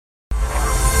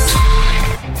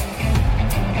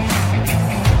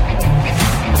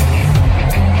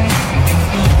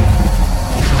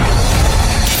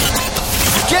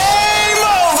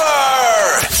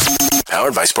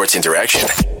Powered by Sports Interaction,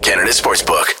 Canada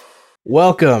Sportsbook.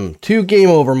 Welcome to Game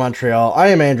Over Montreal. I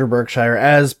am Andrew Berkshire,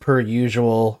 as per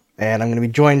usual, and I'm going to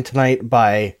be joined tonight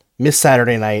by Miss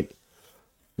Saturday Night,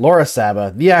 Laura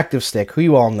Saba, the active stick, who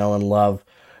you all know and love.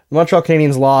 The Montreal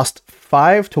Canadiens lost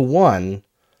 5-1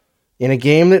 in a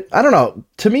game that, I don't know,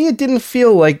 to me it didn't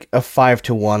feel like a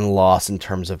 5-1 loss in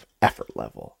terms of effort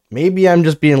level. Maybe I'm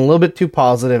just being a little bit too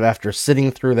positive after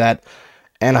sitting through that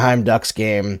Anaheim Ducks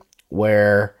game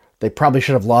where they probably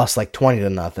should have lost like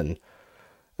 20-0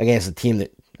 against a team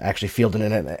that actually fielded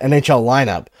an NHL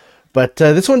lineup. But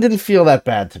this one didn't feel that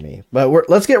bad to me. But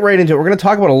let's get right into it. We're going to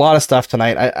talk about a lot of stuff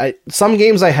tonight. Some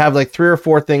games I have like 3 or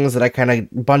 4 things that I kind of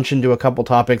bunch into a couple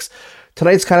topics.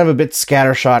 Tonight's kind of a bit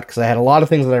scattershot because I had a lot of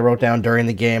things that I wrote down during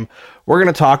the game. We're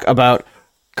going to talk about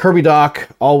Kirby Dach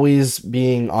always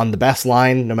being on the best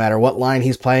line, no matter what line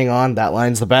he's playing on. That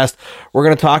line's the best. We're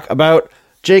going to talk about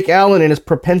Jake Allen and his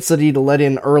propensity to let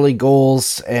in early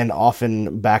goals and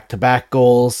often back-to-back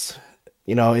goals.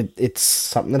 You know, it's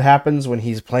something that happens when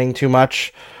he's playing too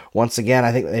much. Once again,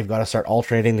 I think they've got to start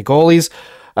alternating the goalies.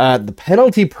 The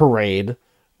penalty parade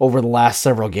over the last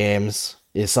several games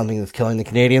is something that's killing the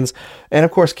Canadiens. And,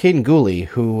 of course, Kaiden Guhle,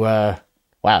 who,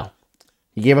 wow,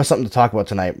 he gave us something to talk about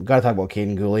tonight. We've got to talk about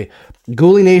Kaiden Guhle.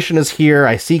 Guhle Nation is here.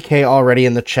 I see Kay already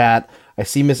in the chat. I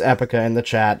see Miss Epica in the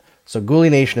chat. So Guhle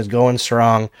Nation is going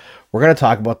strong. We're going to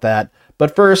talk about that.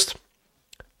 But first,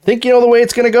 think you know the way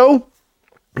it's going to go?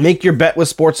 Make your bet with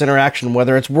Sports Interaction.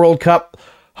 Whether it's World Cup,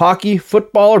 hockey,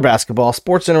 football, or basketball,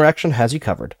 Sports Interaction has you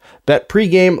covered. Bet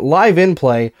pregame, live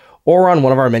in-play, or on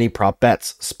one of our many prop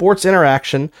bets. Sports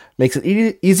Interaction makes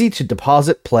it easy to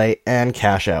deposit, play, and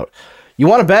cash out. You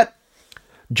want to bet?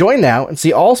 Join now and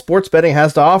see all sports betting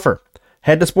has to offer.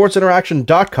 Head to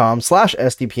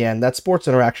sportsinteraction.com/SDPN. That's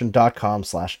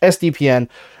sportsinteraction.com/SDPN.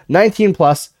 19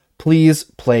 plus. Please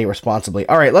play responsibly.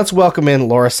 All right, let's welcome in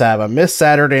Laura Saba, Miss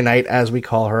Saturday Night, as we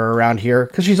call her around here,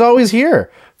 because she's always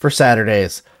here for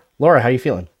Saturdays. Laura, how you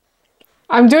feeling?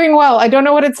 I'm doing well. I don't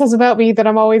know what it says about me that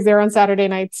I'm always there on Saturday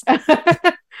nights.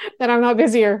 That I'm not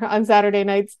busier on Saturday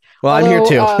nights. Well, I'm here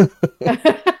too.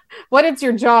 But it's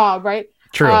your job, right?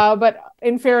 True. But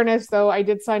in fairness, though, I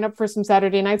did sign up for some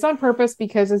Saturday nights on purpose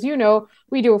because, as you know,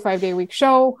 we do a 5-day-a-week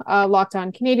show, Locked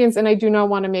On Canadiens, and I do not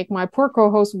want to make my poor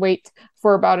co-host wait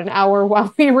for about an hour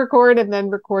while we record and then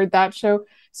record that show.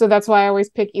 So that's why I always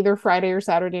pick either Friday or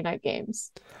Saturday night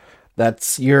games.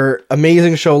 That's your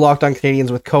amazing show, Locked On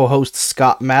Canadiens, with co-host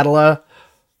Scott Madela.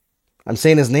 I'm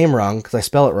saying his name wrong because I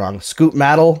spell it wrong. Scoot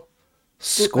Maddle.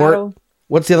 Scott.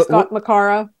 What's the other? Scott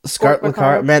McCara. Scott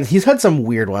McCara. Man, he's had some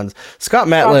weird ones. Scott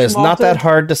Matla is not that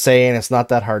hard to say, and it's not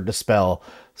that hard to spell.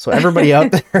 So everybody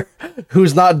out there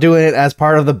who's not doing it as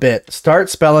part of the bit, start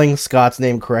spelling Scott's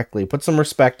name correctly. Put some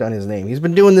respect on his name. He's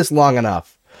been doing this long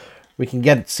enough. We can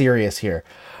get serious here.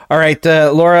 All right,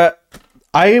 Laura,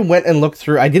 I went and looked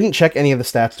through. I didn't check any of the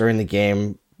stats during the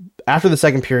game. After the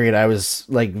second period, I was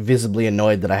like visibly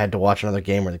annoyed that I had to watch another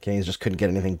game where the Canadiens just couldn't get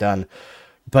anything done.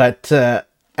 But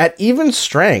at even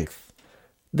strength,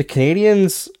 the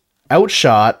Canadiens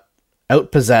outshot,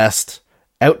 outpossessed,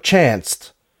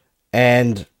 outchanced,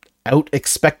 and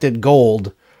out-expected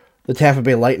gold the Tampa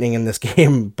Bay Lightning in this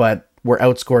game, but were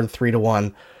outscored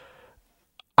 3-1.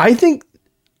 I think,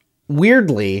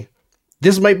 weirdly,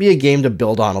 this might be a game to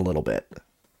build on a little bit.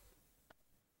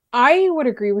 I would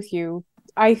agree with you.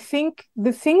 I think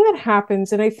the thing that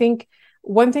happens, and I think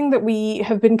one thing that we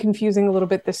have been confusing a little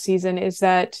bit this season is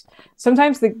that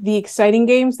sometimes the exciting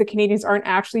games, the Canadiens aren't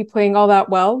actually playing all that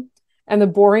well. And the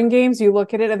boring games, you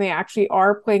look at it and they actually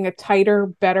are playing a tighter,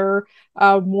 better,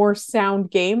 more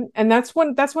sound game. And that's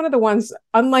one of the ones,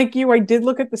 unlike you, I did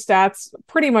look at the stats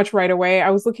pretty much right away.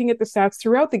 I was looking at the stats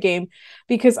throughout the game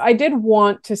because I did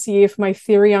want to see if my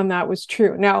theory on that was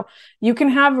true. Now, you can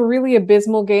have a really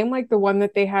abysmal game like the one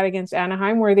that they had against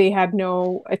Anaheim where they had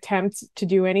no attempts to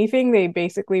do anything. They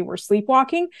basically were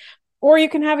sleepwalking. Or you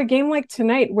can have a game like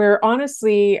tonight where,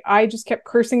 honestly, I just kept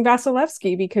cursing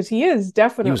Vasilevsky because he is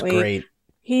definitely... He was great.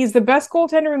 He's the best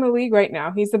goaltender in the league right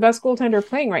now. He's the best goaltender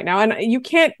playing right now. And you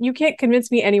can't convince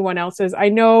me anyone else is. I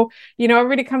know,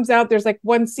 everybody comes out, there's like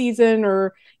one season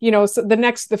or, so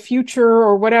the future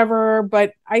or whatever.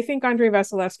 But I think Andrei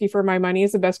Vasilevsky, for my money,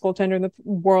 is the best goaltender in the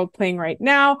world playing right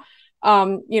now.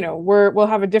 We'll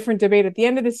have a different debate at the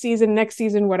end of the season, next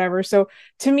season, whatever. So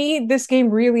to me, this game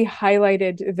really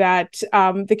highlighted that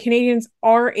the Canadiens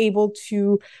are able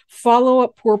to follow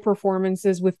up poor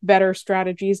performances with better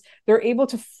strategies. They're able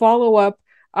to follow up,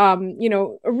 a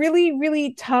really,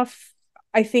 really tough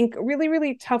I think, really,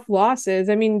 really tough losses.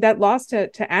 I mean, that loss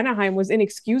to Anaheim was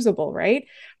inexcusable, right?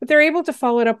 But they're able to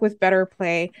follow it up with better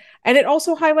play. And it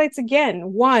also highlights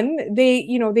again, one, they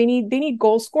need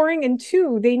goal scoring, and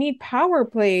two, they need power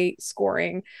play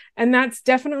scoring. And that's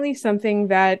definitely something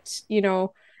that,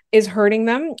 is hurting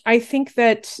them. I think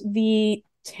that the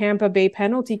Tampa Bay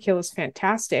penalty kill is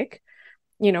fantastic.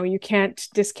 You can't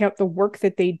discount the work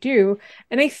that they do.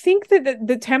 And I think that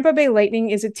the Tampa Bay Lightning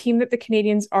is a team that the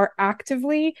Canadians are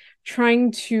actively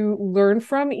trying to learn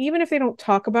from, even if they don't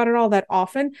talk about it all that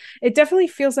often. It definitely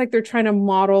feels like they're trying to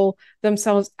model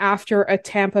themselves after a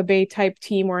Tampa Bay type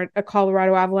team or a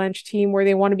Colorado Avalanche team where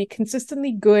they want to be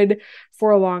consistently good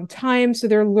for a long time. So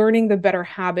they're learning the better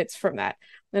habits from that.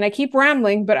 And I keep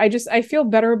rambling, but I feel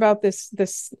better about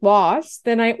this loss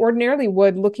than I ordinarily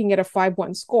would looking at a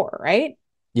 5-1 score, right?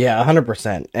 Yeah,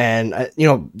 100%. And,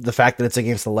 the fact that it's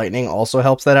against the Lightning also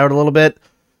helps that out a little bit.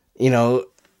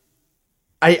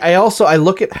 I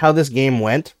look at how this game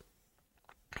went,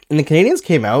 and the Canadians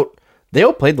came out, they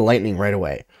outplayed the Lightning right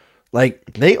away.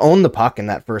 Like, they owned the puck in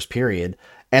that first period,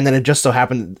 and then it just so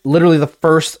happened, literally the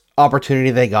first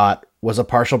opportunity they got was a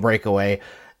partial breakaway.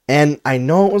 And I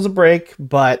know it was a break,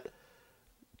 but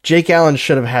Jake Allen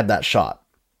should have had that shot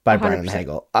by 100%. Brandon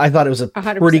Hagel. I thought it was a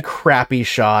 100%. Pretty crappy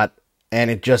shot, and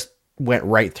it just went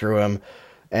right through him.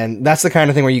 And that's the kind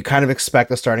of thing where you kind of expect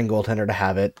the starting goaltender to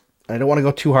have it. I don't want to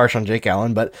go too harsh on Jake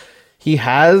Allen, but he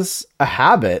has a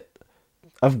habit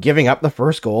of giving up the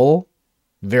first goal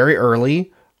very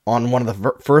early on one of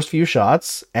the first few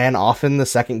shots, and often the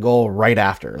second goal right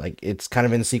after. Like, it's kind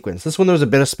of in sequence. This one, there was a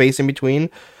bit of space in between,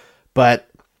 but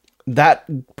that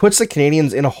puts the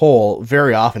Canadians in a hole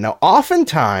very often. Now,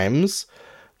 oftentimes,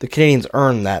 the Canadians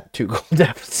earn that 2-goal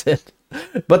deficit.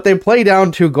 But they play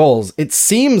down 2 goals. It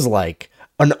seems like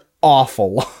an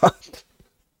awful lot.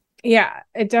 Yeah,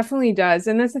 it definitely does.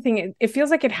 And that's the thing. It feels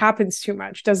like it happens too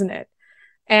much, doesn't it?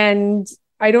 And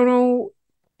I don't know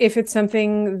if it's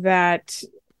something that,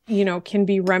 can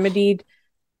be remedied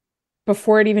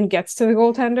before it even gets to the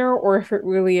goaltender, or if it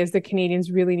really is the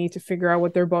Canadians really need to figure out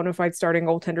what their bona fide starting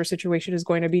goaltender situation is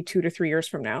going to be 2 to 3 years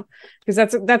from now. Because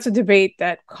that's a debate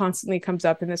that constantly comes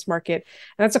up in this market.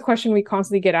 And that's a question we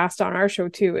constantly get asked on our show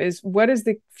too, is what is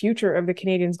the future of the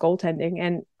Canadians goaltending?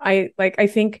 And I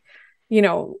think,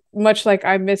 much like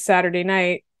I missed Saturday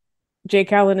night,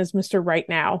 Jake Allen is Mr. Right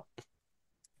Now,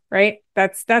 right?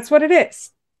 That's what it is.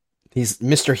 He's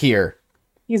Mr. Here.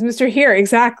 He's Mr. Here,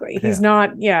 exactly. He's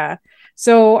not, yeah.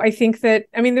 So I think that,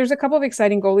 there's a couple of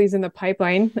exciting goalies in the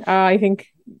pipeline. I think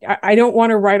I don't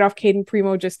want to write off Caden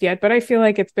Primo just yet, but I feel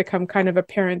like it's become kind of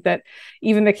apparent that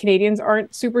even the Canadians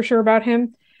aren't super sure about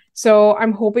him. So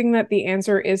I'm hoping that the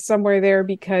answer is somewhere there,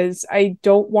 because I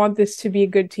don't want this to be a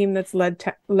good team that's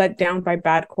let down by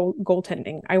bad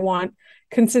goaltending. I want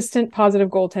consistent, positive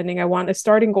goaltending. I want a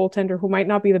starting goaltender who might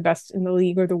not be the best in the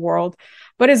league or the world,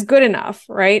 but is good enough,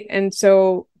 right? And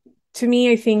so to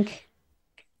me, I think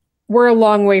we're a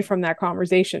long way from that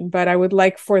conversation, but I would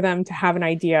like for them to have an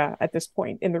idea at this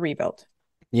point in the rebuild.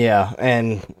 Yeah,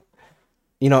 and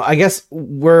I guess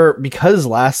because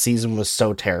last season was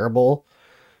so terrible,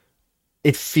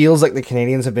 it feels like the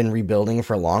Canadians have been rebuilding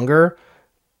for longer,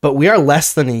 but we are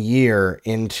less than a year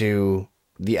into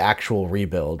the actual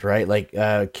rebuild, right? Like,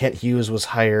 Kent Hughes was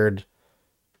hired,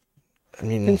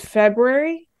 in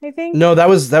February, I think. No, that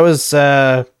was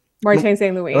Martin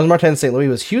St. Louis. That was Martin St. Louis.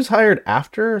 Was Hughes hired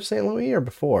after St. Louis or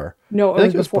before? No,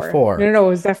 it was before. No, it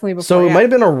was definitely before. So it might have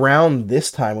been around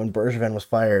this time when Bergevin was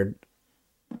fired.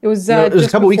 It was it was a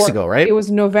couple weeks ago, right? It was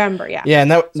November, yeah. Yeah,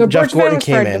 and so Jeff Bergevin Gorton was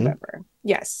came in in. November.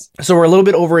 Yes. So we're a little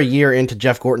bit over a year into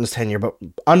Jeff Gorton's tenure, but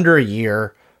under a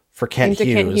year for Kent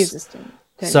Hughes.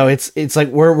 So it's like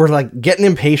we're like getting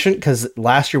impatient because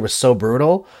last year was so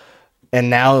brutal, and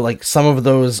now like some of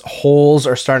those holes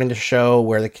are starting to show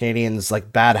where the Canadians,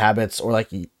 like bad habits or like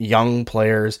young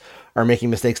players, are making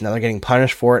mistakes. Now they're getting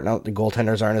punished for it. Now the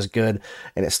goaltenders aren't as good,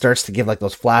 and it starts to give like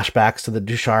those flashbacks to the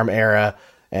Ducharme era.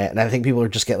 And I think people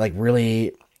just get like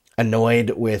really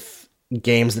annoyed with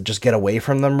games that just get away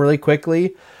from them really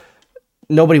quickly.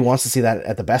 Nobody wants to see that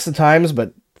at the best of times,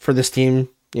 but for this team,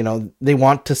 they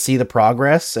want to see the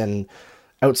progress. And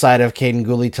outside of Caden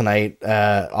Gooley tonight,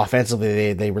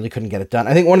 offensively, they really couldn't get it done.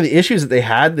 I think one of the issues that they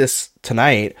had this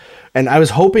tonight, and I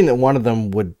was hoping that one of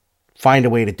them would find a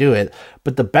way to do it,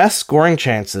 but the best scoring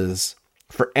chances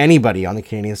for anybody on the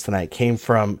Canadians tonight came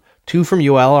from 2 from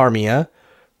Yoel Armia,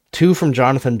 2 from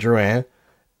Jonathan Drouin,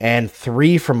 and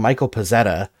 3 from Michael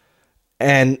Pezzetta.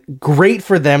 And great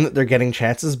for them that they're getting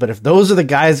chances, but if those are the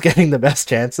guys getting the best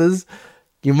chances,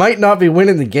 You might not be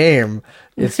winning the game.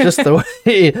 It's just the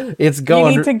way it's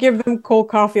going. You need to give them Cole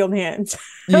Caulfield hands.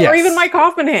 Yes. Or even Mike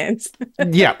Hoffman hands.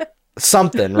 Yeah,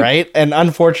 something, right? And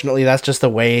unfortunately, that's just the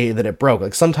way that it broke.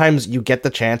 Like, sometimes you get the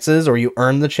chances or you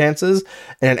earn the chances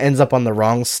and it ends up on the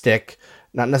wrong stick.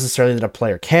 Not necessarily that a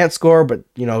player can't score,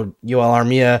 but, Yoel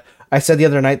Armia, I said the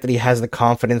other night that he has the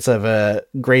confidence of a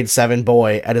grade 7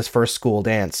 boy at his first school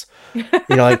dance.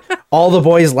 Like all the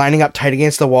boys lining up tight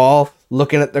against the wall,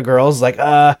 looking at the girls like,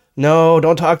 no,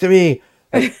 don't talk to me.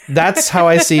 Like, that's how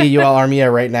I see Yoel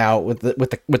Armia right now with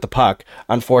the puck.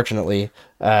 Unfortunately,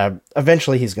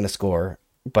 eventually he's going to score,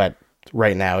 but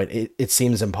right now it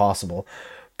seems impossible.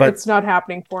 But it's not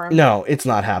happening for him. No, it's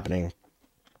not happening.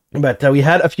 But we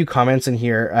had a few comments in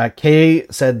here. Kay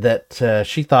said that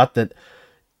she thought that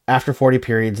after 40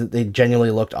 periods, that they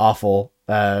genuinely looked awful.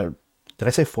 Did I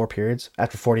say 4 periods?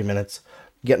 After 40 minutes.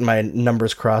 Getting my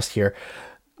numbers crossed here.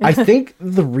 I think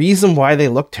the reason why they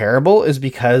look terrible is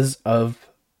because of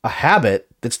a habit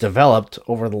that's developed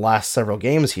over the last several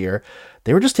games here.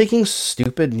 They were just taking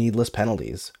stupid, needless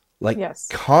penalties. Like,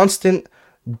 constant,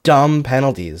 dumb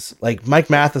penalties. Like Mike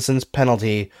Matheson's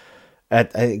penalty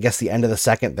at, I guess, the end of the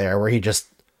second there, where he just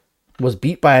was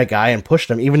beat by a guy and pushed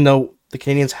him, even though the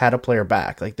Canadiens had a player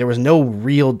back. Like, there was no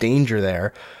real danger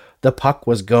there. The puck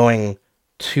was going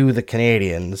to the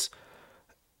Canadiens.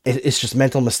 It's just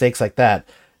mental mistakes like that.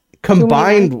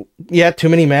 Combined, too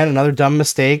many men, another dumb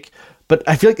mistake. But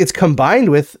I feel like it's combined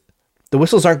with the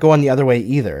whistles aren't going the other way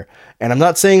either. And I'm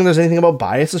not saying there's anything about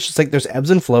bias. It's just like there's ebbs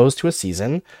and flows to a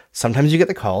season. Sometimes you get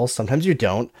the calls, sometimes you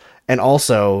don't. And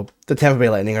also, the Tampa Bay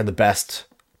Lightning are the best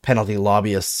penalty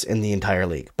lobbyists in the entire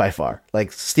league, by far.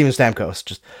 Like, Steven Stamkos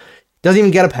just doesn't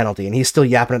even get a penalty, and he's still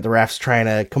yapping at the refs trying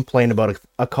to complain about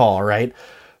a call, right?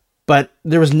 But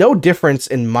there was no difference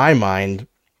in my mind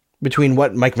between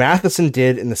what Mike Matheson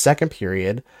did in the second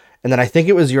period, and then I think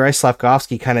it was Juraj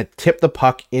Slafkovsky kind of tipped the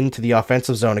puck into the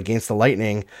offensive zone against the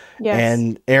Lightning,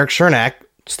 and Eric Chernak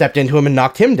stepped into him and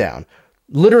knocked him down.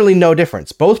 Literally no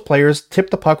difference. Both players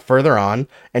tipped the puck further on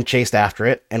and chased after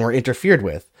it and were interfered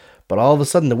with. But all of a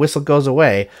sudden, the whistle goes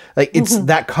away. Like, it's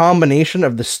that combination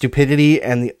of the stupidity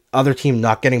and the other team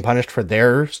not getting punished for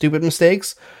their stupid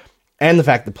mistakes, and the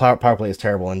fact that power play is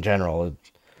terrible in general.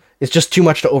 It's just too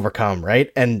much to overcome,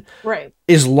 right? And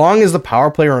as long as the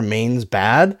power play remains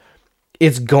bad,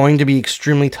 it's going to be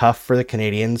extremely tough for the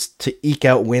Canadiens to eke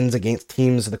out wins against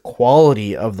teams of the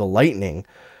quality of the Lightning,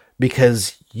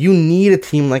 because you need a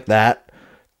team like that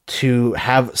to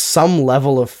have some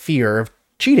level of fear of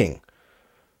cheating.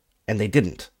 And they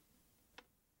didn't.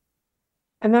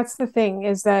 And that's the thing,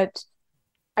 is that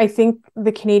I think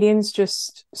the Canadiens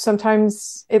just,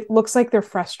 sometimes it looks like they're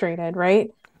frustrated,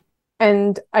 right?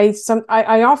 And I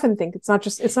often think it's not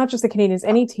just the Canadiens,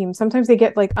 any team, sometimes they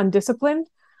get like undisciplined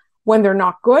when they're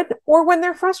not good or when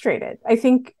they're frustrated. I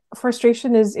think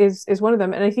frustration is one of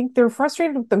them. And I think they're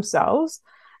frustrated with themselves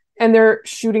and they're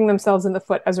shooting themselves in the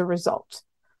foot as a result.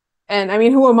 And I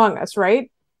mean, who among us, right?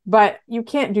 But you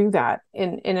can't do that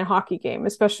in a hockey game,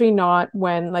 especially not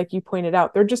when, like you pointed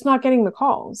out, they're just not getting the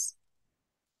calls.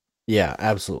 Yeah,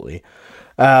 absolutely.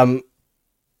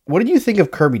 What did you think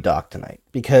of Kirby Dach tonight?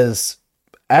 Because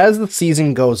as the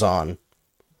season goes on,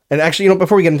 and actually,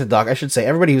 before we get into Dach, I should say,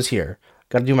 everybody who's here,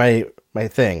 got to do my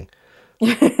thing.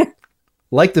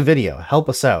 Like the video, help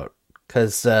us out,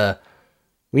 because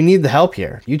we need the help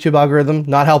here. YouTube algorithm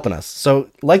not helping us.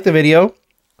 So like the video,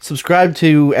 subscribe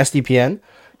to SDPN,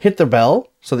 hit the bell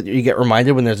so that you get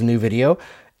reminded when there's a new video.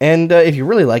 And if you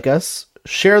really like us,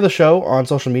 share the show on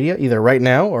social media, either right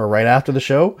now or right after the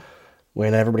show,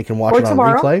 when everybody can watch it on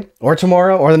replay, or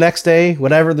tomorrow, or the next day,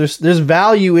 whatever. There's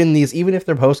value in these, even if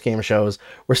they're post-game shows.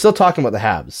 We're still talking about the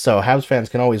Habs, so Habs fans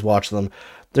can always watch them.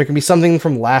 There can be something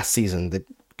from last season that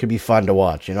could be fun to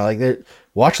watch.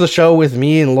 Watch the show with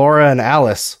me and Laura and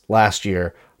Alice last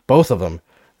year. Both of them.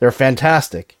 They're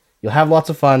fantastic. You'll have lots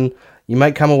of fun. You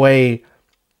might come away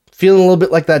feeling a little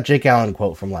bit like that Jake Allen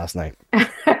quote from last night.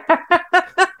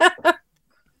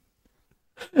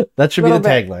 That should be the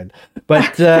tagline.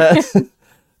 But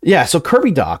yeah, so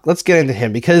Kirby Dach, let's get into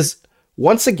him, because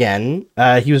once again,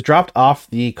 he was dropped off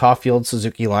the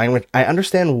Caulfield-Suzuki line, which I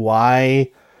understand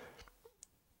why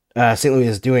St. Louis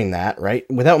is doing that, right?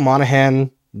 Without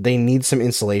Monahan, they need some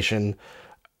insulation.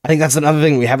 I think that's another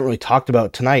thing we haven't really talked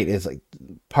about tonight, is like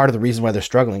part of the reason why they're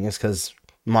struggling is because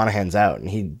Monahan's out, and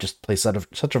he just plays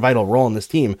such a vital role in this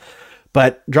team.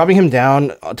 But dropping him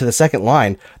down to the second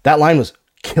line, that line was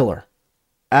killer.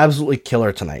 Absolutely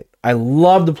killer tonight. I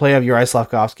love the play of Juraj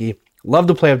Slafkovsky. Love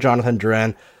the play of Jonathan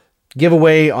Drouin.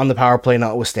 Giveaway on the power play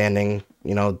notwithstanding.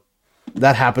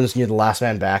 That happens when you're the last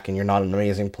man back and you're not an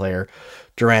amazing player.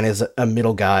 Durant is a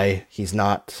middle guy. He's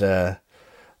not a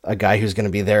guy who's going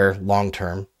to be there long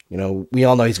term. You know, we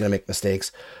all know he's going to make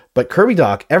mistakes. But Kirby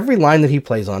Dach, every line that he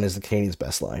plays on is the Canadiens'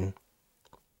 best line.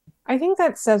 I think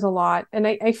that says a lot. And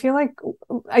I feel like,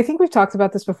 I think we've talked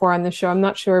about this before on this show. I'm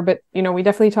not sure, but, you know, we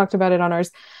definitely talked about it on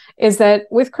ours, is that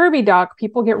with Kirby Dach,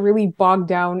 people get really bogged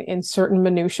down in certain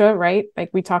minutia, right? Like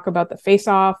we talk about the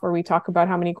face-off, or we talk about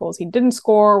how many goals he didn't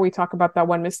score. We talk about that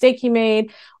one mistake he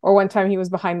made, or one time he was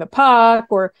behind the puck,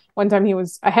 or one time he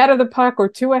was ahead of the puck or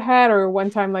two ahead, or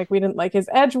one time like we didn't like his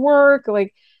edge work.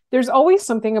 Like there's always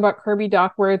something about Kirby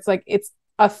Dach where it's like, it's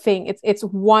a thing. It's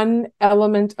one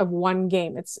element of one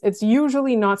game. It's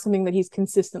usually not something that he's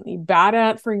consistently bad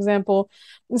at, for example.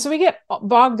 And so we get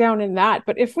bogged down in that.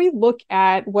 But if we look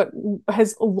at what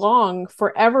has long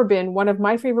forever been one of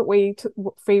my favorite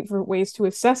ways to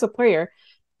assess a player,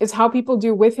 is how people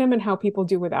do with him and how people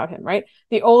do without him, right?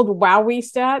 The old Wowie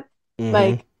stat,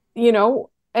 like, you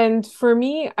know, and for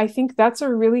me, I think that's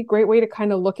a really great way to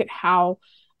kind of look at how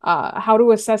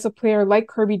to assess a player like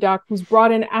Kirby Dach, who's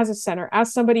brought in as a center,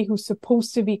 as somebody who's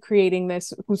supposed to be creating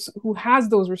this, who has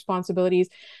those responsibilities.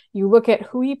 You look at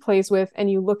who he plays with, and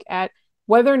you look at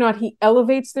whether or not he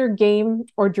elevates their game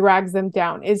or drags them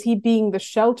down. Is he being the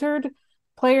sheltered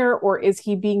player, or is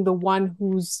he being the one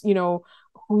who's, you know,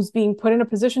 who's being put in a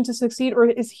position to succeed, or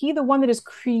is he the one that is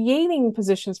creating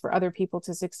positions for other people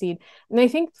to succeed? And I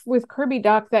think with Kirby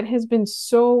Dach, that has been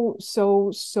so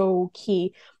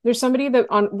key. There's somebody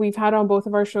that we've had on both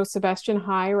of our shows, Sebastian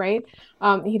High, right?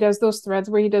 He does those threads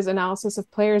where he does analysis of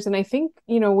players, and I think,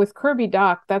 you know, with Kirby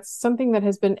Dach, that's something that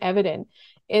has been evident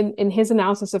in his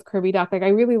analysis of Kirby Dach. Like I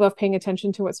really love paying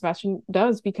attention to what Sebastian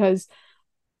does, because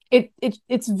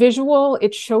it's visual,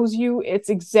 it shows you, it's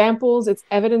examples, it's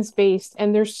evidence-based,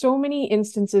 and there's so many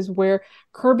instances where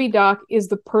Kirby Dach is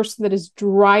the person that is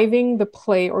driving the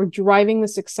play or driving the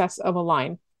success of a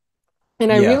line.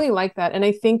 And I really like that. And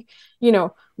I think, you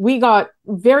know, we got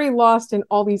very lost in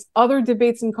all these other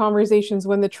debates and conversations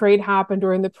when the trade happened,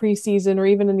 or in the preseason, or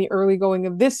even in the early going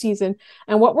of this season.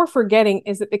 And what we're forgetting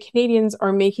is that the Canadiens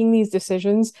are making these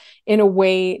decisions in a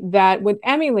way that would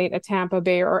emulate a Tampa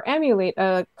Bay or emulate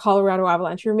a Colorado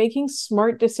Avalanche. You're making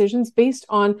smart decisions based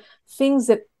on things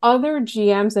that other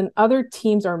GMs and other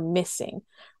teams are missing.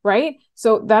 Right?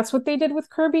 So that's what they did with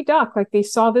Kirby Dach. Like they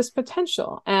saw this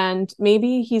potential, and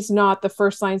maybe he's not the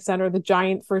first line center, the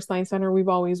giant first line center we've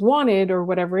always wanted, or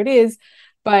whatever it is,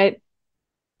 but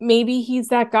maybe he's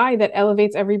that guy that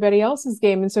elevates everybody else's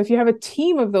game. And so if you have a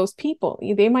team of those people,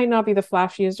 they might not be the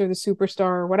flashiest or the superstar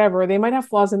or whatever, or they might have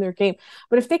flaws in their game,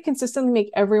 but if they consistently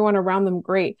make everyone around them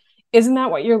great, isn't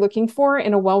that what you're looking for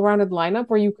in a well-rounded lineup,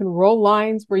 where you can roll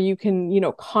lines, where you can, you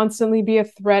know, constantly be a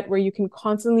threat, where you can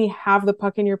constantly have the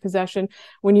puck in your possession,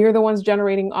 when you're the ones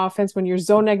generating offense, when your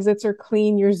zone exits are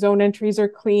clean, your zone entries are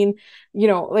clean, you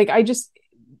know, like I just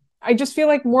feel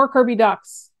like more Kirby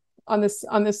Dachs on this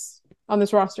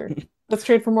roster. Let's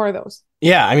trade for more of those.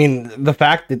 Yeah, I mean, the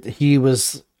fact that he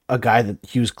was a guy that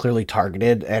he was clearly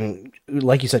targeted, and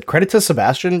like you said, credit to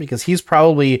Sebastian, because he's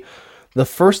probably the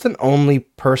first and only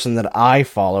person that I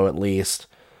follow, at least,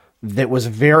 that was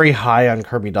very high on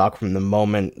Kirby Dach from the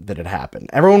moment that it happened.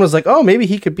 Everyone was like, "Oh, maybe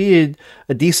he could be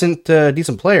a decent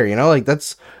player." You know, like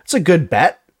it's a good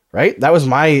bet, right? That was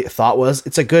my thought. Was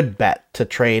it's a good bet to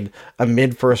trade a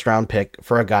mid first round pick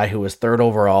for a guy who was third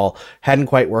overall, hadn't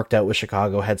quite worked out with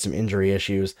Chicago, had some injury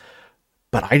issues,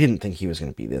 but I didn't think he was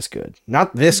going to be this good,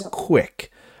 not this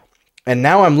quick. And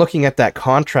now I'm looking at that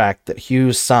contract that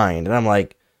Hughes signed, and I'm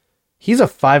like, he's a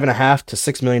 $5.5 to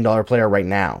 $6 million player right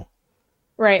now.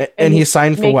 Right. And he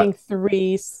signed for what?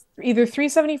 Either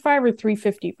 375 or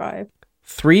 355.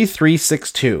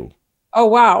 3,362. Oh,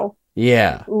 wow.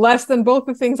 Yeah. Less than both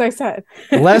the things I said.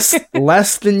 less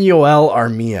than Yoel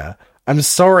Armia. I'm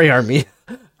sorry, Armia.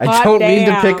 I don't mean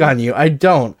to pick on you. I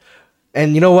don't.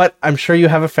 And you know what? I'm sure you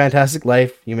have a fantastic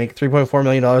life. You make $3.4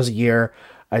 million a year.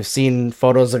 I've seen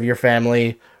photos of your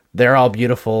family. They're all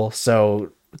beautiful.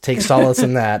 So take solace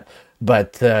in that.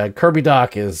 But Kirby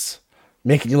Dach is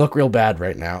making you look real bad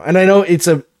right now. And I know it's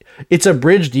a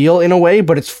bridge deal in a way,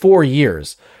 but it's 4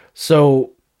 years.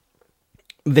 So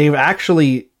they've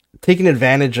actually taken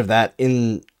advantage of that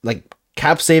in like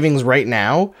cap savings right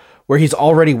now, where he's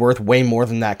already worth way more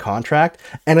than that contract.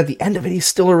 And at the end of it, he's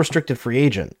still a restricted free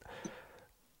agent.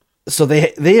 So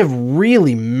they have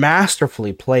really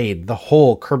masterfully played the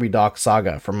whole Kirby Dach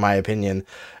saga, from my opinion.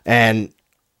 And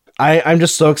I'm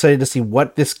just so excited to see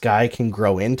what this guy can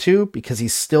grow into, because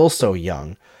he's still so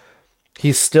young.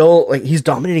 He's still like he's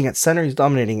dominating at center. He's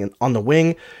dominating on the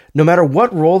wing. No matter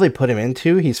what role they put him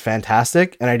into, he's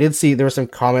fantastic. And I did see there were some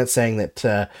comments saying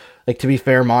that, like to be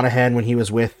fair, Monahan when he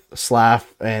was with Slav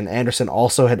and Anderson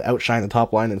also had outshined the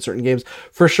top line in certain games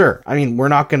for sure. I mean, we're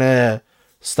not gonna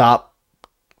stop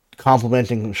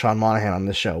complimenting Sean Monahan on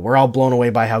this show. We're all blown away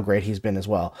by how great he's been as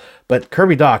well. But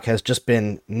Kirby Dach has just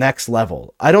been next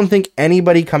level. I don't think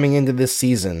anybody coming into this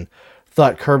season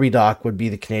thought Kirby Dach would be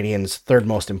the Canadiens' third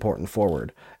most important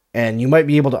forward. And you might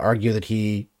be able to argue that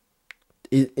he,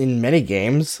 in many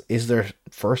games, is their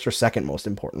first or second most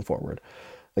important forward.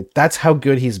 Like, that's how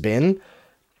good he's been.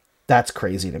 That's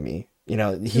crazy to me. You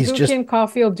know, he's Suzuki just... and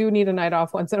Caulfield do need a night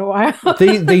off once in a while.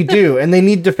 they do, and they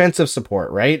need defensive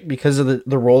support, right? Because of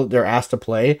the role that they're asked to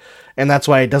play. And that's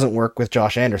why it doesn't work with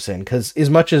Josh Anderson. Because as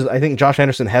much as I think Josh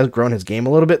Anderson has grown his game a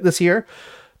little bit this year,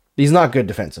 he's not good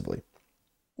defensively.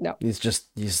 No.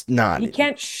 He's not. He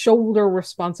can't shoulder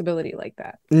responsibility like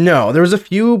that. No, there was a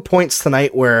few points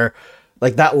tonight where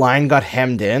like that line got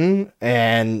hemmed in,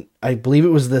 and I believe it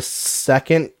was the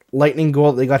second Lightning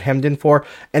goal that they got hemmed in for,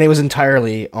 and it was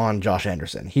entirely on Josh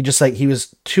Anderson. He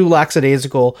was too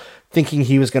lackadaisical, thinking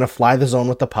he was going to fly the zone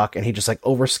with the puck, and he just like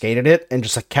overskated it and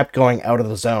just like kept going out of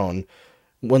the zone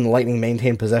when the Lightning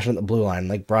maintained possession at the blue line,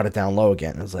 like brought it down low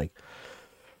again. It was like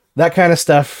that kind of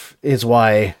stuff is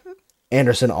why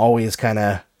Anderson always kind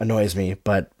of annoys me,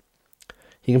 but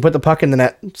he can put the puck in the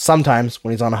net sometimes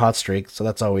when he's on a hot streak, so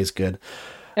that's always good.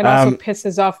 It also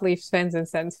pisses off Leafs fans and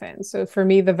Sens fans. So for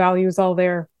me, the value is all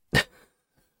there.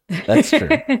 That's true.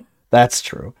 That's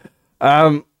true.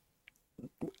 Caden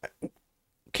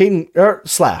or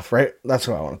Slav, right? That's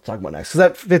what I want to talk about next, because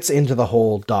that fits into the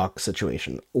whole Dach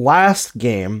situation. Last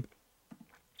game,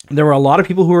 there were a lot of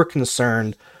people who were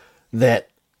concerned that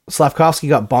Slavkovsky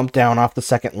got bumped down off the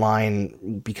second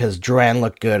line because Drouin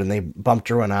looked good, and they bumped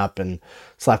Drouin up, and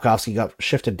Slavkovsky got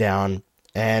shifted down.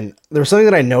 And there was something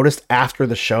that I noticed after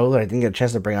the show that I didn't get a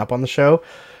chance to bring up on the show,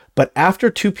 but after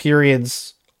 2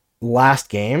 periods last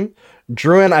game,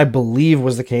 Drouin, I believe,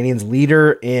 was the Canadiens'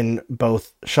 leader in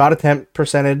both shot attempt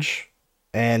percentage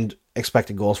and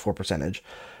expected goals for percentage.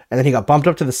 And then he got bumped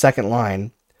up to the second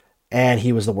line, and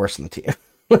he was the worst in the team.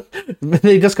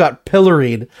 They just got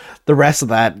pilloried the rest of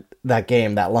that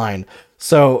game, that line.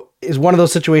 So it's one of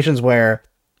those situations where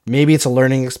maybe it's a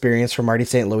learning experience for Marty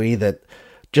St. Louis that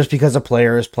just because a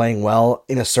player is playing well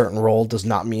in a certain role does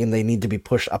not mean they need to be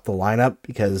pushed up the lineup,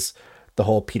 because the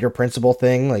whole Peter principle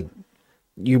thing, like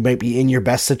you might be in your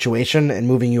best situation and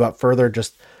moving you up further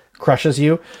just crushes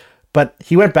you. But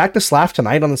he went back to Slav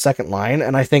tonight on the second line,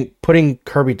 and I think putting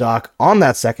Kirby Dach on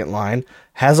that second line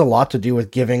has a lot to do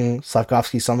with giving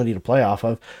Slavkovsky somebody to play off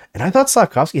of. And I thought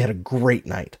Slavkovsky had a great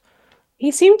night.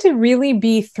 He seemed to really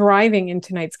be thriving in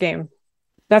tonight's game.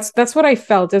 That's what I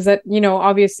felt, is that, you know,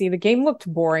 obviously the game looked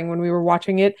boring when we were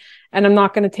watching it, and I'm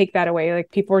not going to take that away. Like,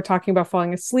 people were talking about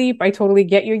falling asleep. I totally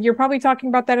get you. You're probably talking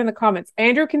about that in the comments.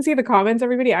 Andrew can see the comments,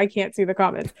 everybody. I can't see the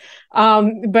comments.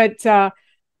 But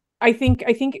I think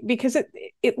because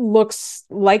it looks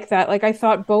like that. Like, I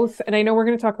thought both, and I know we're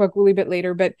going to talk about Guhle a bit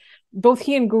later, but both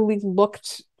he and Guhle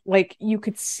looked like, you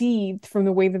could see from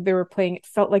the way that they were playing, it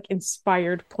felt like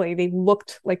inspired play. They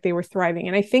looked like they were thriving.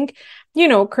 And I think, you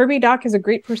know, Kirby Dach is a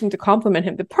great person to compliment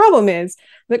him. The problem is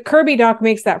that Kirby Dach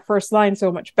makes that first line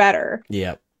so much better.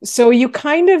 Yeah. So you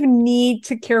kind of need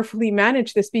to carefully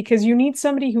manage this, because you need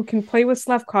somebody who can play with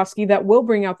Slavkovsky that will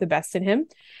bring out the best in him.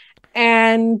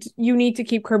 And you need to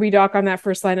keep Kirby Dach on that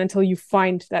first line until you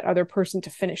find that other person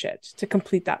to finish it, to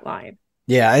complete that line.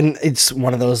 Yeah, and it's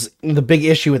one of those, the big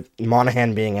issue with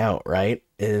Monahan being out, right,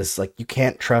 is like you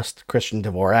can't trust Christian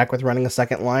Dvorak with running a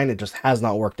second line. It just has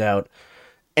not worked out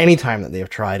any time that they've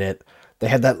tried it. They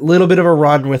had that little bit of a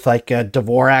run with like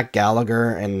Dvorak, Gallagher,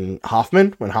 and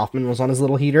Hoffman when Hoffman was on his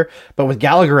little heater. But with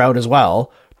Gallagher out as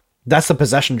well, that's the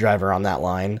possession driver on that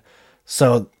line.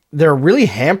 So they're really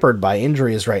hampered by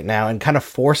injuries right now and kind of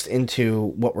forced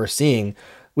into what we're seeing,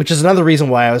 which is another reason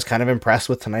why I was kind of impressed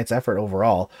with tonight's effort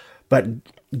overall. But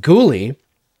Guhle,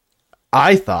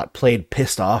 I thought, played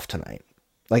pissed off tonight.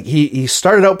 Like, he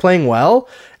started out playing well,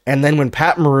 and then when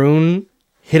Pat Maroon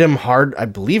hit him hard, I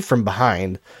believe from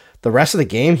behind, the rest of the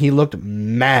game, he looked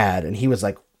mad, and he was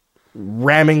like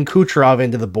ramming Kucherov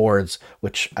into the boards,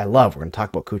 which I love. We're going to talk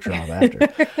about Kucherov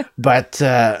after.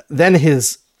 But then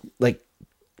his like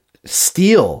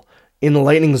steal in the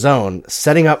Lightning zone,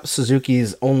 setting up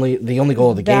Suzuki's the only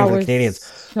goal of the game for the Canadiens.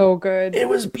 So good. It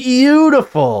was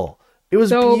beautiful. It was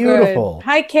so beautiful. Good.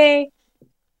 Hi, Kay.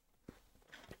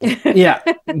 Yeah,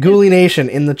 Ghoulie Nation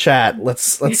in the chat.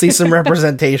 Let's see some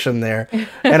representation there.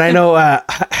 And I know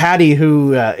Hattie,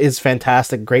 who is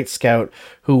fantastic, great scout,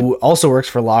 who also works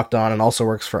for Locked On and also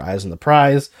works for Eyes on the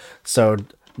Prize. So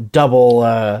double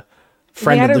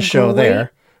friend of the show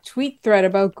there. Tweet thread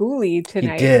about Ghoulie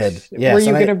tonight. He did. Yes. Were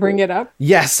you going to bring it up?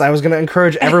 Yes, I was going to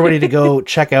encourage everybody to go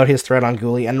check out his thread on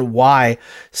Ghoulie and why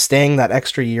staying that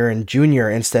extra year in junior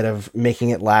instead of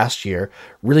making it last year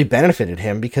really benefited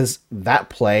him, because that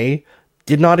play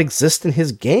did not exist in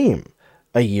his game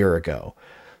a year ago.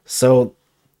 So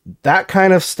that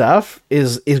kind of stuff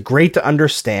is great to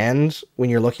understand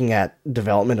when you're looking at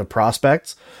development of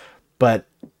prospects. But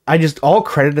I just all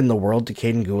credit in the world to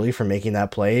Kaiden Ghoulie for making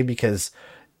that play, because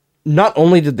not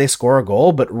only did they score a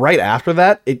goal, but right after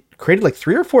that, it created like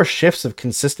 3 or 4 shifts of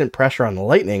consistent pressure on the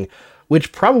Lightning,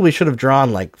 which probably should have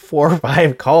drawn like 4 or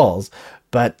 5 calls.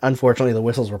 But unfortunately, the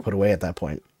whistles were put away at that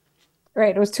point.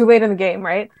 Right. It was too late in the game,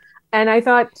 right? And I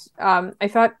thought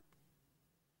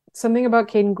something about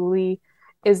Kaiden Ghoulie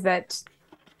is that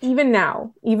even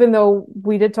now, even though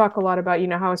we did talk a lot about,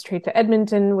 how his trade to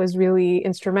Edmonton was really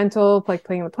instrumental, like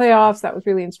playing in the playoffs, that was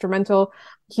really instrumental.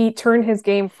 He turned his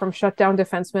game from shutdown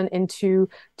defenseman into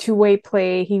two-way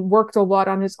play. He worked a lot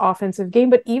on his offensive game,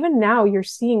 but even now you're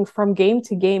seeing from game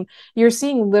to game, you're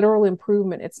seeing literal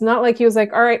improvement. It's not like he was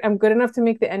like, all right, I'm good enough to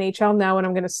make the NHL now and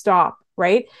I'm going to stop,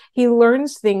 right? He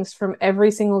learns things from every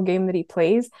single game that he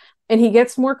plays. And he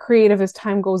gets more creative as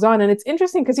time goes on. And it's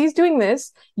interesting because he's doing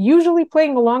this, usually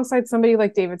playing alongside somebody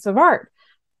like David Savard.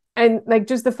 And like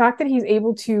just the fact that he's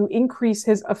able to increase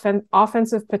his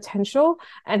offensive potential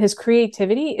and his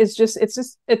creativity is it's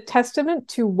just a testament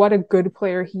to what a good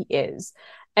player he is.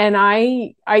 And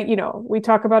I we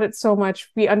talk about it so much.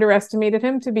 We underestimated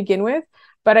him to begin with,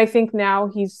 but I think now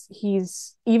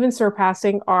he's even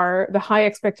surpassing the high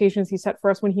expectations he set for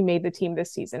us when he made the team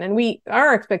this season. And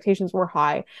our expectations were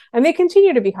high, and they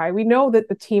continue to be high. We know that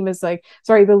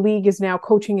the league is now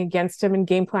coaching against him and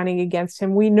game planning against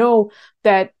him. We know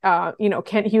that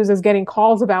Kent Hughes is getting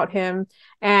calls about him,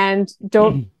 and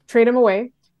don't trade him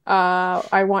away.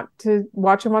 I want to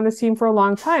watch him on this team for a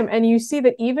long time. And you see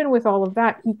that even with all of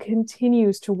that, he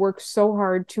continues to work so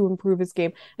hard to improve his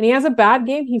game. And he has a bad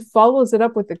game, he follows it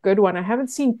up with a good one. I haven't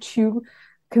seen 2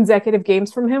 consecutive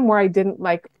games from him where I didn't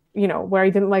like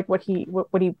what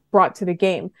he brought to the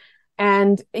game.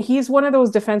 And he's one of those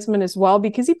defensemen as well,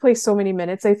 because he plays so many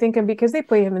minutes, I think, and because they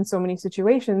play him in so many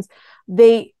situations,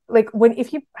 if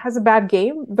he has a bad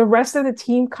game, the rest of the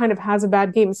team kind of has a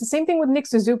bad game. It's the same thing with Nick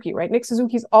Suzuki, right? Nick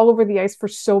Suzuki's all over the ice for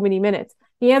so many minutes.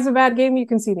 He has a bad game, you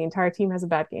can see the entire team has a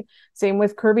bad game. Same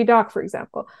with Kirby Dach, for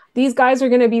example. These guys are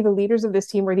going to be the leaders of this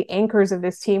team, or the anchors of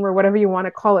this team, or whatever you want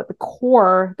to call it, the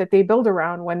core that they build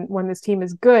around when this team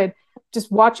is good.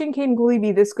 Just watching Kaiden Ghoulie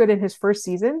be this good in his first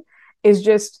season is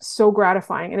just so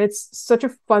gratifying. And it's such a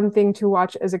fun thing to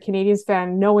watch as a Canadiens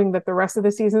fan, knowing that the rest of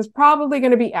the season is probably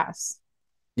going to be S.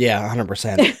 Yeah,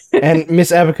 100%. And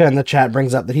Miss Ebica in the chat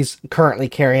brings up that he's currently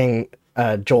carrying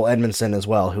Joel Edmondson as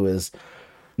well, who is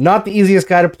not the easiest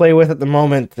guy to play with at the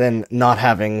moment, than not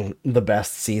having the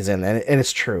best season. And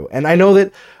it's true. And I know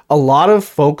that a lot of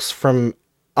folks from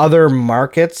other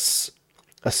markets,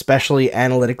 especially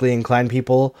analytically inclined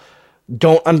people,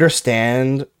 don't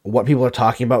understand what people are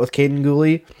talking about with Kaiden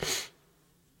Ghoulie.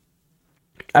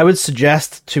 I would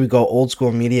suggest to go old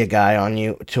school media guy on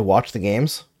you to watch the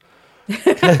games.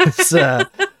 Because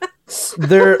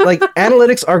they're like,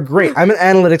 analytics are great. I'm an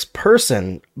analytics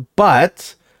person,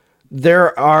 but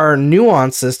there are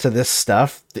nuances to this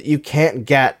stuff that you can't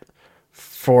get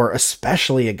for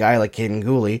especially a guy like Kaiden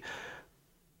Ghoulie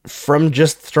from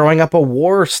just throwing up a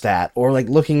WAR stat or like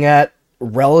looking at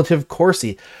relative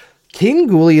Corsi. Kaiden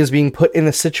Ghoulie is being put in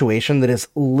a situation that is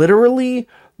literally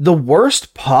the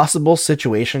worst possible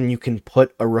situation you can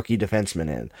put a rookie defenseman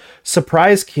in.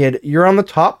 Surprise, kid, you're on the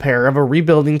top pair of a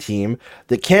rebuilding team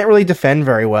that can't really defend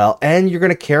very well, and you're going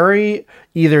to carry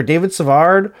either David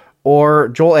Savard or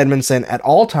Joel Edmondson at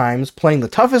all times, playing the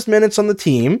toughest minutes on the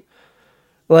team.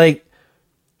 Like,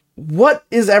 what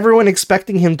is everyone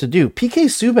expecting him to do? PK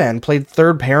Subban played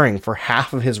third pairing for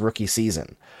half of his rookie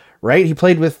season, right? He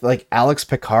played with like Alex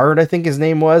Picard, I think his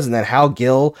name was, and then Hal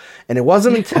Gill. And it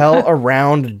wasn't until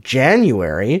around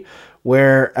January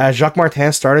where Jacques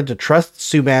Martin started to trust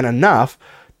Subban enough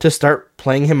to start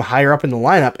playing him higher up in the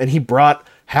lineup. And he brought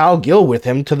Hal Gill with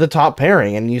him to the top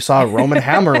pairing. And you saw Roman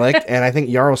Hammerlick and I think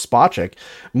Jaro Spacek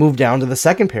move down to the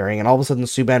second pairing. And all of a sudden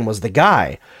Subban was the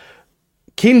guy.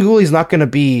 Kaiden Ghoulie's not going to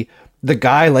be the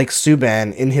guy like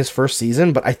Subban in his first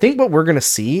season, but I think what we're going to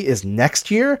see is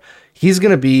next year, he's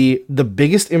going to be the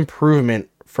biggest improvement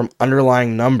from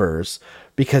underlying numbers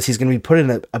because he's going to be put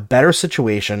in a better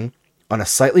situation on a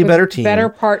slightly better team, better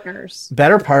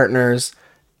partners,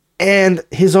 and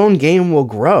his own game will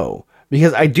grow.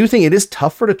 Because I do think it is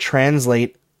tougher to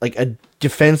translate like a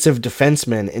defensive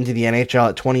defenseman into the NHL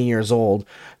at 20 years old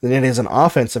than it is an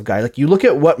offensive guy. Like, you look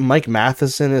at what Mike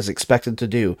Matheson is expected to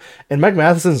do, and Mike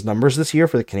Matheson's numbers this year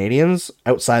for the Canadiens,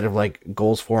 outside of like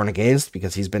goals for and against,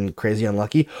 because he's been crazy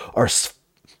unlucky, are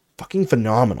fucking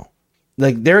phenomenal.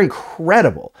 Like, they're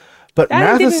incredible. But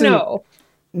that Matheson, I didn't know.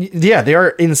 Yeah, they are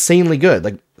insanely good.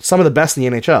 Like, some of the best in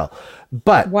the NHL.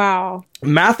 But wow,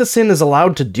 Matheson is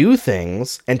allowed to do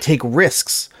things and take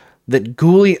risks that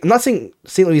Guhle, I'm not saying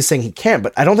St. Louis is saying he can't,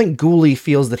 but I don't think Guhle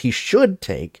feels that he should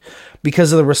take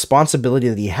because of the responsibility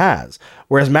that he has.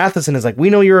 Whereas Matheson is like, we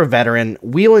know you're a veteran,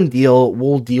 we'll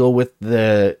deal with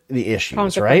the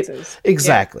issues, right?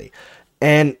 Exactly. Yeah.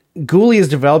 And Guhle is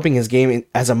developing his game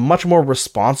as a much more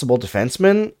responsible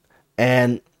defenseman.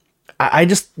 And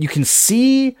you can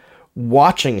see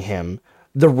watching him,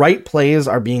 the right plays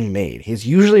are being made. He's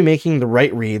usually making the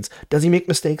right reads. Does he make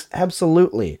mistakes?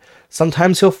 Absolutely.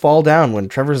 Sometimes he'll fall down when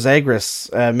Trevor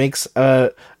Zegras makes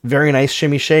a very nice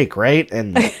shimmy shake, right?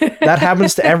 And that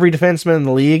happens to every defenseman in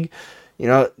the league. You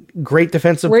know, great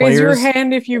defensive players. Raise your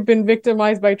hand if you've been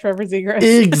victimized by Trevor Zegras.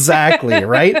 Exactly,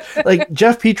 right? Like,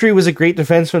 Jeff Petrie was a great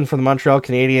defenseman for the Montreal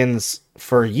Canadiens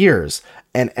for years.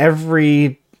 And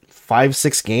every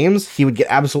 5-6 games, he would get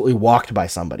absolutely walked by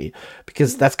somebody,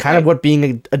 because that's kind of what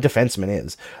being a defenseman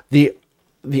is.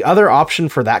 The other option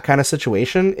for that kind of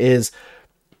situation is,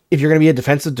 if you're going to be a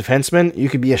defensive defenseman, you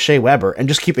could be a Shea Weber and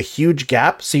just keep a huge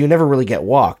gap so you never really get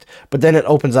walked. But then it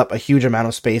opens up a huge amount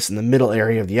of space in the middle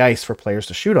area of the ice for players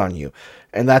to shoot on you.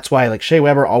 And that's why, like, Shea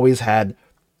Weber always had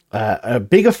a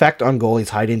big effect on goalies'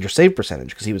 high danger save percentage,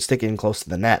 because he would stick in close to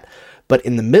the net. But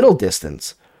in the middle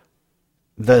distance,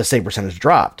 the save percentage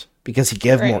dropped because he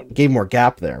gave more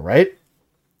gap there, right?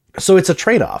 So it's a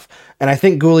trade-off. And I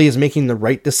think Guhle is making the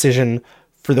right decision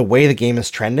for the way the game is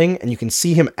trending, and you can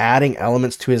see him adding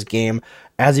elements to his game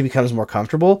as he becomes more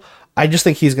comfortable. I just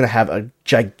think he's going to have a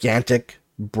gigantic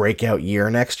breakout year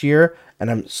next year,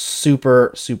 and I'm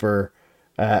super, super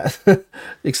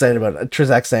excited about it.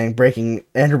 Trizak saying, breaking,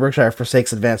 Andrew Berkshire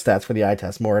forsakes advanced stats for the eye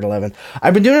test, more at 11.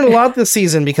 I've been doing it a lot this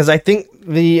season because I think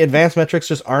the advanced metrics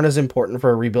just aren't as important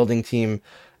for a rebuilding team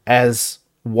as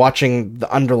watching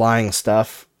the underlying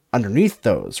stuff underneath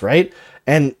those, right?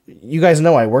 And you guys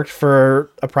know I worked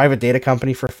for a private data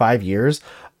company for 5 years.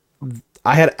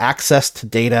 I had access to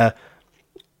data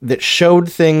that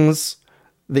showed things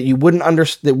that you wouldn't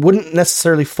that wouldn't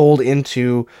necessarily fold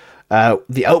into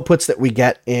the outputs that we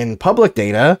get in public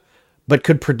data, but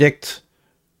could predict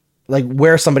like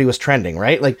where somebody was trending,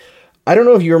 right? Like, I don't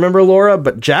know if you remember, Laura,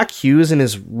 but Jack Hughes in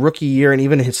his rookie year and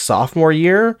even his sophomore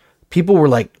year, people were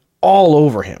like all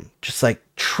over him, just like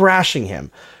trashing him,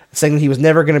 saying that he was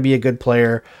never going to be a good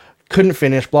player, couldn't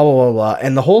finish, blah, blah, blah, blah.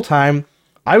 And the whole time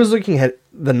I was looking at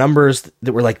the numbers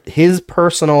that were like his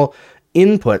personal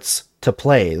inputs to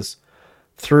plays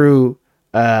through,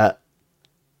 I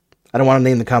don't want to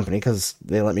name the company because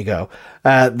they let me go.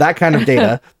 That kind of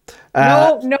data.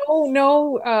 No.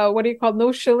 What do you call it?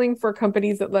 No shilling for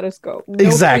companies that let us go. No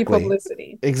exactly. Free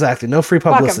publicity. Exactly. No free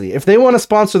publicity. If they want to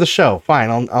sponsor the show, fine.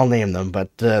 I'll name them. But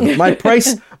my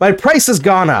price has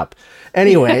gone up.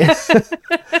 Anyway,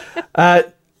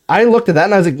 I looked at that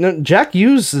and I was like, no, Jack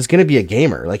Hughes is going to be a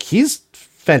gamer. Like, he's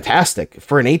fantastic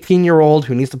for an 18-year-old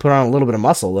who needs to put on a little bit of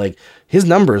muscle. Like, his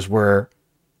numbers were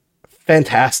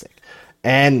fantastic.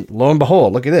 And lo and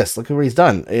behold, look at this. Look at what he's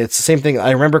done. It's the same thing.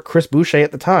 I remember Chris Boucher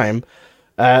at the time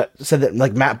said that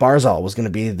like Matt Barzal was going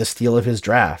to be the steal of his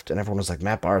draft. And everyone was like,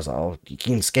 Matt Barzal, he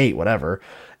can skate, whatever.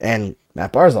 And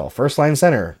Matt Barzal, first line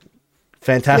center,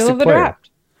 fantastic player. Draft.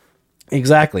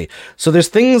 Exactly. So there's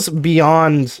things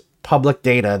beyond public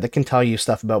data that can tell you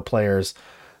stuff about players.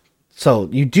 So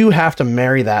you do have to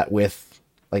marry that with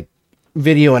like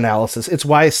video analysis. It's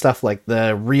why stuff like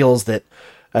the reels that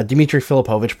Dmitry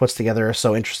Filipovich puts together are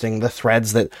so interesting. The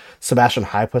threads that Sebastian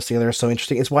High puts together are so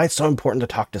interesting. It's why it's so important to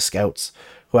talk to scouts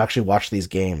who actually watch these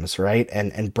games, right?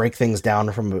 And break things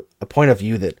down from a point of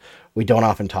view that we don't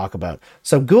often talk about.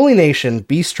 So Guhle Nation,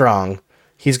 be strong.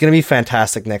 He's going to be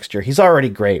fantastic next year. He's already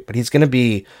great, but he's going to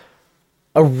be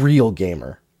a real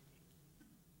gamer.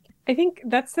 I think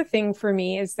that's the thing for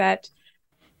me, is that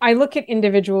I look at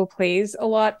individual plays a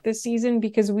lot this season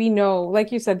because we know,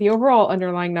 like you said, the overall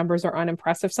underlying numbers are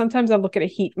unimpressive. Sometimes I'll look at a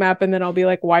heat map and then I'll be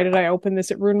like, why did I open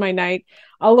this? It ruined my night.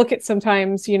 I'll look at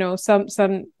sometimes,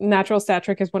 some Natural Stat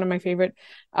Trick is one of my favorite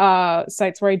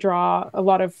sites where I draw a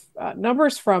lot of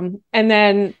numbers from. And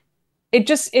then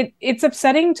it's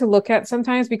upsetting to look at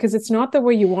sometimes because it's not the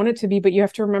way you want it to be, but you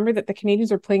have to remember that the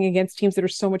Canadians are playing against teams that are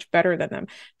so much better than them.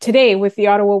 Today, with the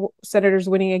Ottawa Senators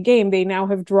winning a game, they now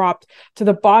have dropped to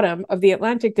the bottom of the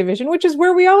Atlantic Division, which is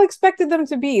where we all expected them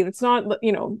to be. Let's not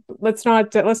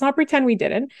pretend we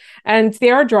didn't. And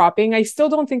they are dropping. I still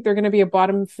don't think they're going to be a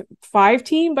bottom 5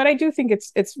 team, but I do think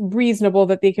it's reasonable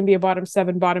that they can be a bottom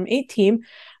 7, bottom 8 team.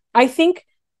 I think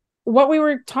what we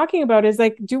were talking about is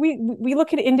like, do we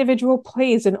look at individual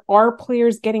plays and are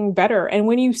players getting better? And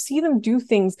when you see them do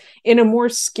things in a more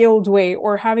skilled way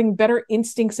or having better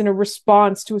instincts in a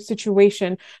response to a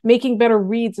situation, making better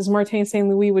reads, as Martin St.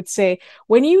 Louis would say,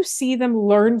 when you see them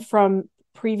learn from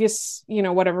previous,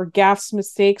 whatever gaffes,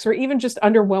 mistakes, or even just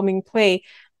underwhelming play,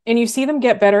 and you see them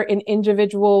get better in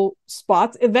individual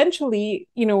spots, eventually,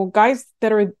 guys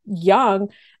that are young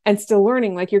and still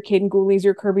learning, like your Caden Gooley's,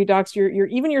 your Kirby Docs, your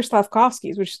even your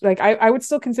Slavkovskis, which like I would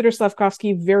still consider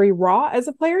Slavkovsky very raw as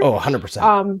a player. Oh,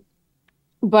 100%.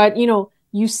 But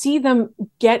you see them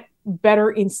get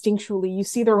better instinctually. You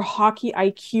see their hockey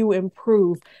IQ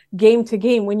improve game to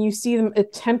game when you see them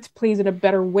attempt plays in a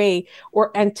better way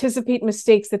or anticipate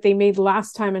mistakes that they made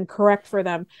last time and correct for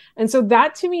them. And so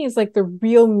that to me is like the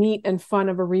real meat and fun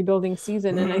of a rebuilding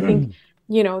season. And I think,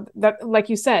 that, like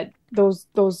you said,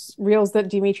 those reels that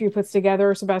Dimitri puts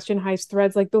together, or Sebastian Heist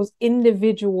threads, like those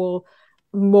individual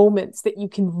moments that you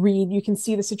can read, you can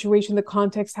see the situation, the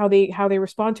context, how they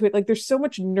respond to it. Like there's so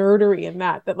much nerdery in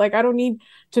that like I don't need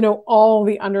to know all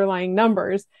the underlying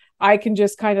numbers. I can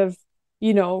just kind of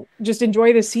just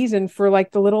enjoy the season for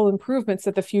like the little improvements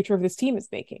that the future of this team is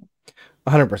making.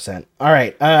 100%. All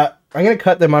right, I'm gonna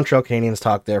cut the Montreal Canadiens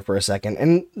talk there for a second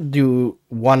and do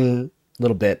one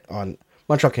little bit on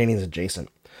Montreal Canadiens adjacent.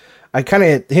 I kind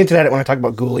of hinted at it when I talked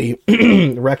about Gooley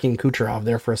wrecking Kucherov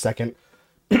there for a second.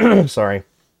 Sorry.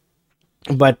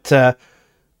 But I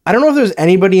don't know if there's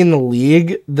anybody in the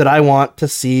league that I want to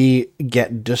see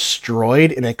get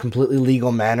destroyed in a completely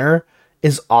legal manner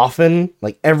as often,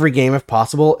 like every game if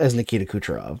possible, as Nikita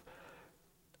Kucherov.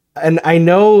 And I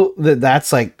know that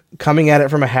that's like coming at it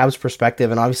from a Habs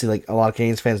perspective, and obviously like a lot of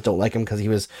Canadiens fans don't like him because he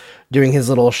was doing his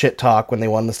little shit talk when they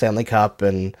won the Stanley Cup,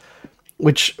 and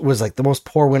which was like the most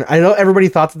poor winner. I know everybody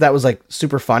thought that was like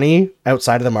super funny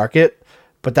outside of the market,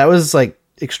 but that was like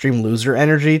extreme loser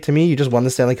energy to me. You just won the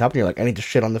Stanley Cup and you're like, I need to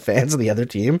shit on the fans of the other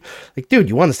team. Like, dude,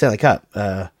 you won the Stanley Cup.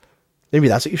 Maybe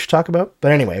that's what you should talk about.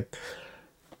 But anyway,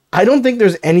 I don't think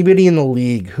there's anybody in the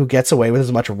league who gets away with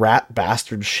as much rat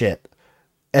bastard shit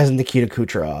as Nikita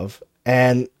Kucherov.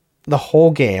 And the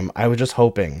whole game, I was just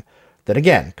hoping that,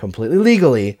 again, completely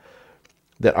legally,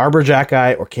 that Arbor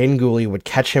Xhekaj or Caden Gooley would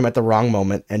catch him at the wrong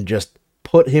moment and just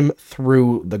put him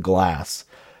through the glass.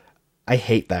 I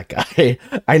hate that guy.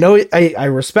 I know I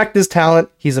respect his talent.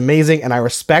 He's amazing. And I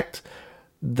respect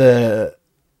the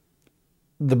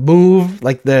move,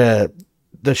 like the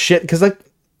shit. Cause like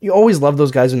you always love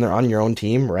those guys when they're on your own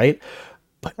team. Right.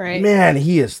 But man,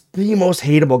 he is the most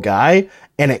hateable guy.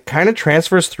 And it kind of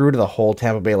transfers through to the whole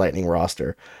Tampa Bay Lightning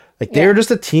roster. Like they're just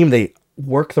a team. They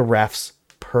work the refs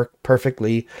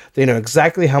perfectly. They know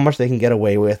exactly how much they can get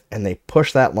away with. And they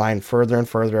push that line further and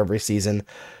further every season.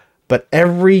 But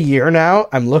every year now,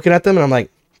 I'm looking at them and I'm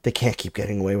like, they can't keep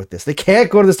getting away with this. They can't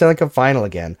go to the Stanley Cup final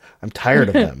again. I'm tired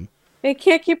of them. They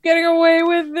can't keep getting away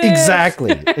with this.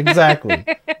 Exactly.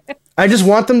 I just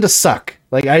want them to suck.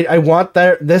 Like, I want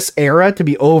this era to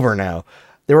be over now.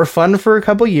 They were fun for a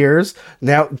couple years.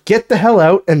 Now, get the hell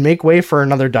out and make way for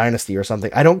another dynasty or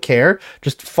something. I don't care.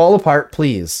 Just fall apart,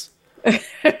 please.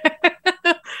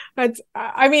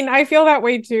 I feel that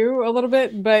way too, a little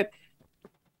bit, but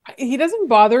he doesn't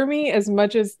bother me as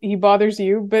much as he bothers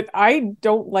you, but I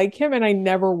don't like him and I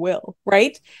never will,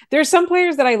 right? There's some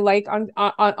players that I like on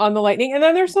the Lightning, and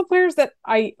then there's some players that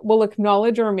I will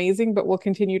acknowledge are amazing but will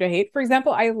continue to hate. For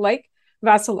example, I like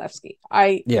Vasilevsky.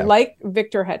 I like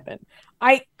Victor Hedman.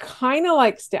 I kind of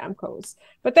like Stamkos.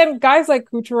 But then guys like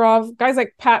Kucherov, guys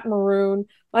like Pat Maroon,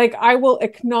 like I will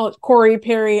acknowledge Corey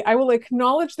Perry, I will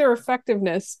acknowledge their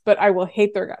effectiveness, but I will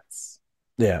hate their guts.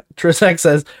 Yeah, Trisek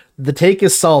says, the take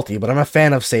is salty, but I'm a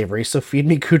fan of savory, so feed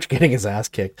me Cooch getting his ass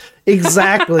kicked.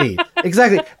 Exactly.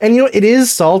 Exactly. And it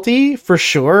is salty for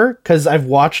sure, because I've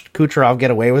watched Kucherov get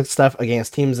away with stuff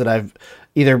against teams that I've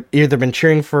either been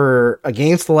cheering for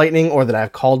against the Lightning or that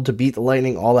I've called to beat the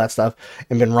Lightning, all that stuff,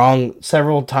 and been wrong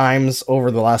several times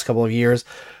over the last couple of years.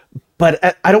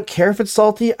 But I don't care if it's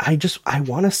salty. I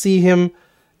want to see him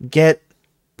get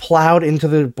plowed into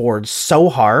the board so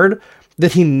hard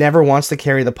that he never wants to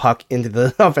carry the puck into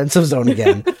the offensive zone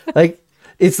again. Like,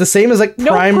 It's the same as like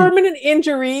No prime. permanent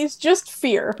injuries, just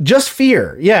fear. Just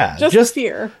fear, yeah. Just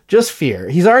fear. Just fear.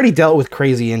 He's already dealt with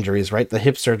crazy injuries, right? The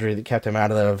hip surgery that kept him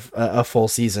out of a full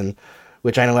season,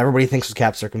 which I know everybody thinks was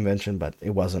cap circumvention, but it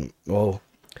wasn't. Oh,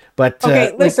 but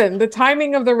okay, listen. The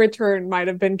timing of the return might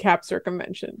have been cap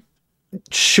circumvention.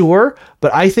 Sure,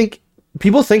 but I think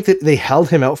people think that they held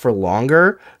him out for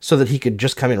longer so that he could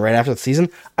just come in right after the season.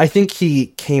 I think he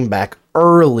came back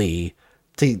early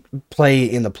to play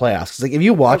in the playoffs. Like if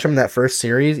you watch him in that first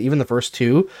series, even the first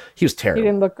two, he was terrible. He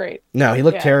didn't look great. No, he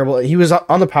looked terrible. He was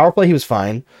on the power play. He was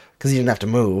fine because he didn't have to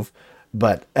move.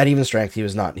 But at even strength, he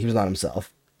was not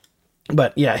himself.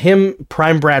 But yeah, him,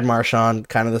 prime Brad Marchand,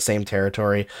 kind of the same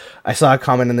territory. I saw a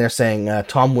comment in there saying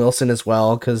Tom Wilson as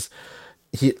well because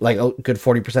he like a good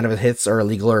 40% of his hits are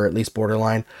illegal or at least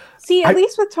borderline. See, at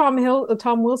least with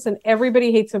Tom Wilson,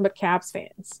 everybody hates him but Caps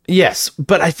fans. Yes,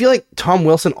 but I feel like Tom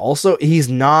Wilson also, he's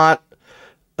not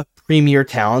a premier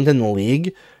talent in the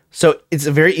league. So it's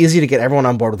very easy to get everyone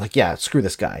on board with like, yeah, screw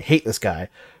this guy, hate this guy.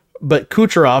 But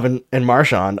Kucherov and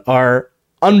Marchand are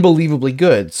unbelievably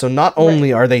good. So not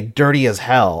only are they dirty as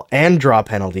hell and draw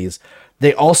penalties,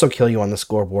 they also kill you on the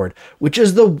scoreboard, which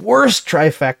is the worst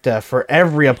trifecta for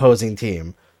every opposing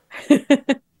team.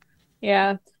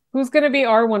 Yeah. Who's going to be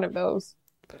one of those?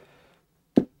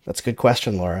 That's a good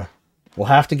question, Laura. We'll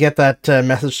have to get that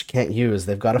message to Can't Use.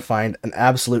 They've got to find an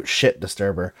absolute shit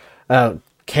disturber.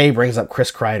 Kay brings up Chris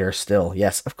Kreider still.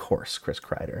 Yes, of course, Chris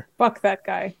Kreider. Fuck that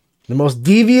guy. The most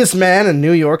devious man in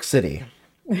New York City.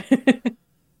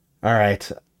 All right.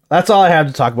 That's all I have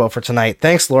to talk about for tonight.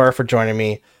 Thanks, Laura, for joining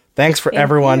me. Thanks for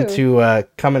everyone to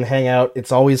come and hang out.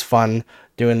 It's always fun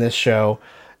doing this show.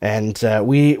 And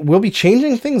we will be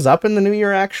changing things up in the new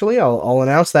year, actually. I'll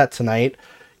announce that tonight.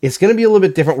 It's going to be a little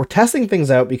bit different. We're testing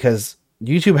things out because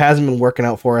YouTube hasn't been working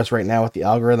out for us right now with the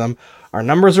algorithm. Our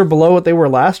numbers are below what they were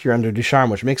last year under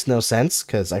Ducharme, which makes no sense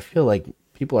because I feel like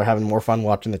people are having more fun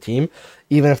watching the team,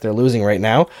 even if they're losing right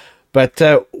now. But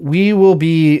we will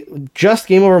be just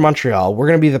Game Over Montreal. We're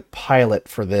going to be the pilot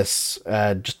for this,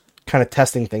 just kind of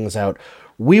testing things out.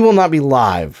 We will not be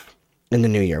live in the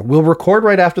new year. We'll record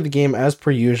right after the game as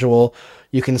per usual.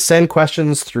 You can send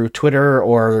questions through Twitter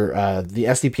or the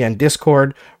SDPN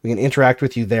Discord. We can interact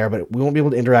with you there, but we won't be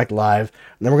able to interact live.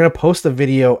 And then we're going to post the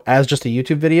video as just a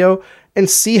YouTube video and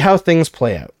see how things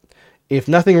play out. If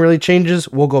nothing really changes,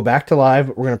 we'll go back to live.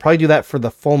 We're going to probably do that for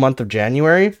the full month of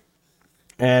January.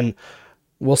 And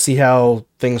we'll see how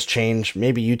things change.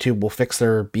 Maybe YouTube will fix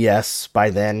their BS by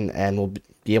then and we'll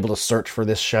be able to search for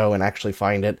this show and actually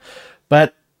find it.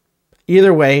 But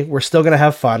either way, we're still going to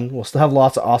have fun. We'll still have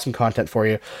lots of awesome content for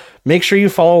you. Make sure you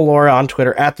follow Laura on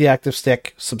Twitter at The Active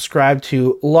Stick. Subscribe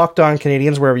to Locked On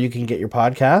Canadians wherever you can get your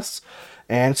podcasts.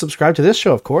 And subscribe to this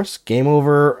show, of course, Game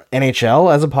Over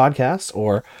NHL as a podcast.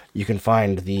 Or you can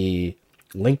find the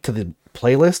link to the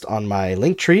playlist on my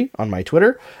link tree on my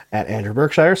Twitter at Andrew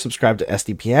Berkshire. Subscribe to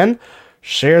SDPN.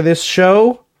 Share this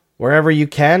show wherever you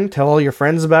can. Tell all your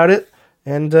friends about it.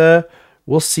 And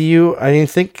we'll see you. I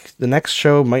think the next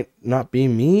show might not be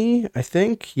me, I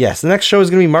think. Yes, the next show is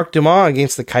going to be Mark Dumas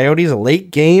against the Coyotes, a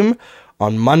late game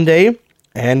on Monday.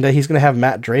 And he's going to have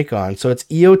Matt Drake on. So it's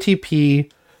EOTP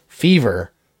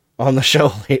fever on the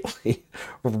show lately.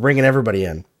 We're bringing everybody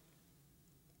in.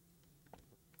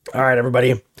 All right,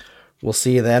 everybody. We'll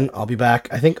see you then. I'll be back,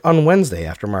 I think, on Wednesday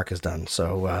after Mark is done.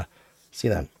 So see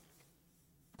you then.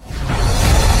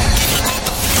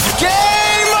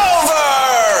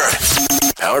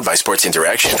 Powered by Sports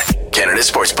Interaction, Canada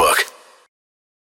Sportsbook.